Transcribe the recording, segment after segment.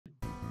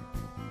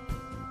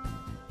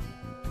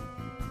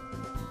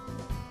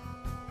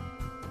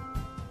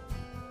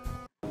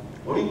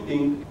What do you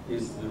think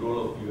is the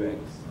role of UX?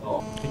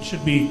 It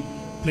should be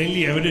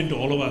plainly evident to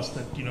all of us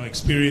that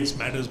experience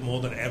matters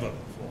more than ever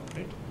before,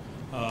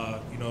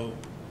 right?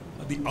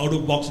 The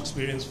out-of-box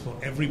experience for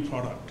every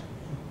product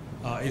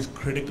is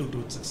critical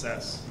to its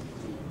success.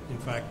 In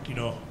fact,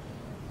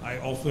 I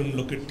often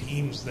look at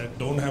teams that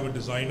don't have a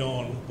designer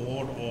on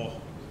board, or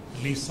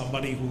at least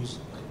somebody who's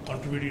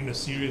contributing in a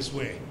serious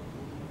way,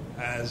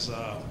 as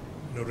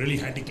really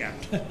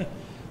handicapped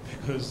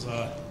because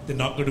they're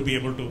not going to be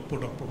able to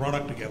put a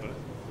product together.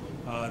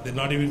 They're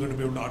not even going to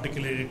be able to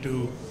articulate it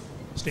to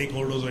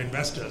stakeholders or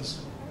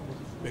investors,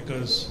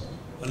 because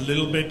a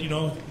little bit,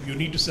 you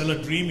need to sell a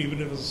dream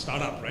even if it's a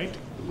startup, right?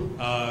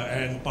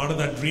 And part of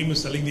that dream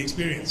is selling the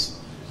experience.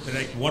 They're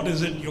like, what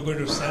is it you're going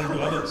to sell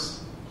to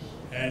others?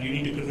 And you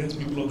need to convince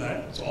people of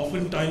that. So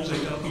oftentimes I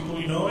tell people,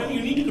 and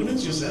you need to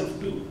convince yourself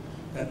too,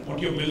 that what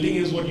you're building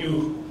is what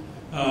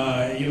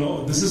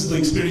this is the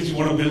experience you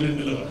want to build and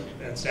deliver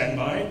and stand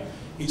by.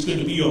 It's going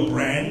to be your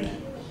brand.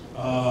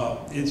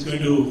 It's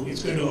going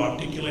to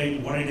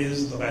articulate what it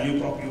is, the value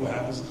prop you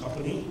have as a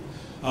company.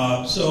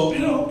 And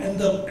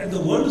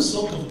the world is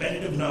so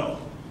competitive now.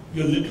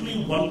 You're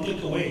literally one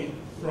click away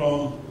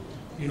from,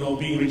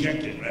 being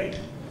rejected, right?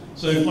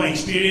 So if my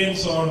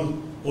experience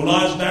on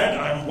Ola is bad,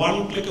 I'm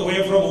one click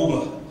away from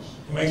Uber.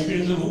 If my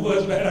experience on Uber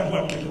is bad, I'm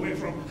one click away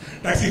from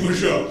Taxi for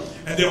sure.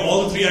 And they're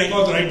all the three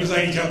icons right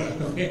beside each other.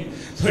 Okay,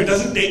 so it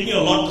doesn't take me a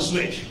lot to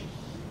switch.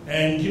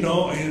 And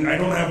I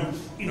don't have,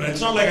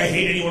 it's not like I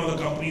hate any one of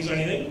the companies or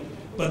anything.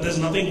 But there's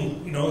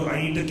nothing,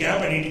 I need the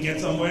cab, I need to get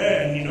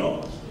somewhere, and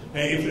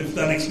if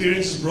that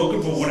experience is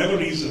broken for whatever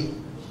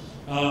reason,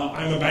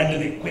 I'm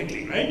abandoning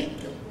quickly, right?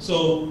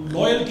 So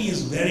loyalty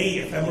is very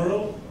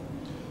ephemeral.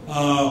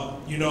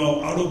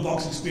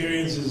 Out-of-box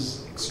experience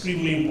is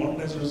extremely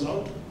important as a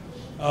result.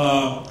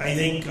 I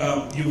think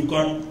you've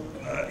got,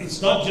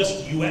 it's not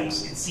just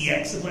UX, it's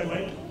CX in my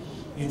mind.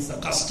 It's the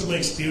customer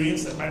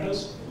experience that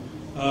matters.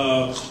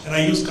 And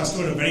I use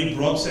customer in a very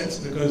broad sense,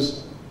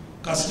 because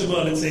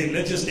customer, let's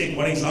just take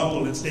one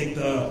example. Let's take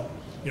the,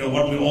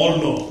 what we all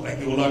know, like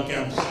the Ola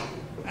Cabs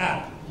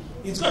app.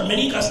 It's got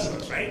many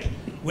customers, right?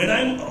 When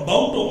I'm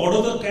about to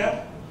order the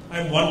cab,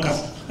 I'm one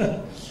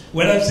customer.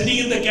 When I'm sitting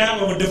in the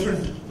cab, I'm a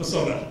different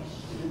persona.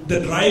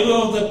 The driver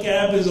of the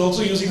cab is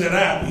also using that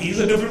app. He's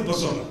a different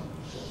persona.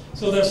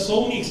 So there's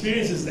so many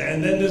experiences there.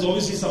 And then there's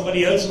obviously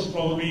somebody else who's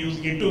probably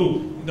using it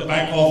too, in the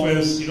back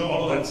office,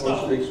 all of that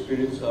stuff. What's the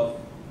experience of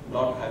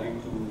not having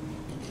to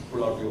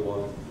pull out your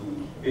wallet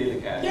to pay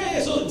the cab?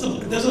 Yeah, so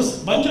there's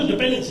a bunch of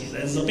dependencies.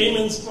 There's the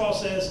payments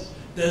process,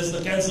 there's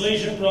the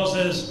cancellation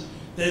process,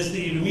 there's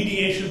the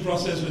remediation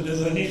process when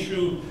there's an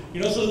issue,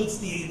 so it's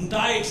the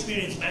entire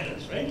experience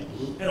matters, right?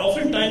 And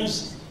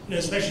oftentimes,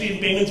 especially in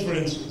payments, for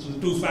instance,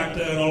 with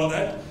two-factor and all of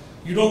that,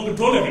 you don't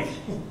control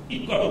everything.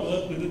 You've got to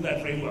work within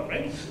that framework,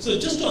 right? So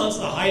just to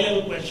answer the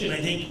high-level question, I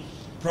think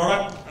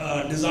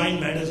product design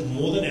matters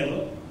more than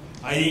ever.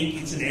 I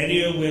think it's an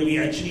area where we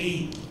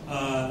actually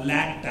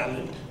lack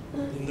talent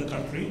in the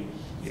country.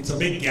 It's a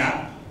big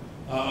gap.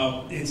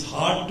 It's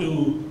hard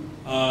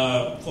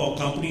for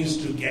companies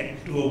to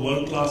get to a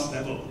world-class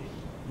level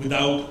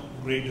without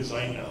great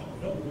design now,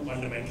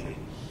 fundamentally.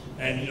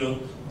 And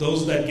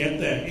those that get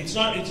there, it's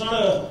not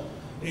a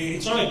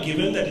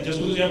given that just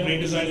because you have great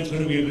design, it's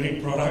going to be a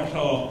great product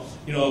or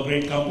a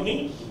great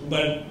company.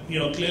 But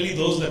clearly,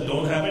 those that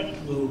don't have it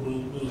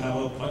will have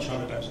a much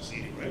harder time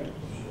succeeding, right?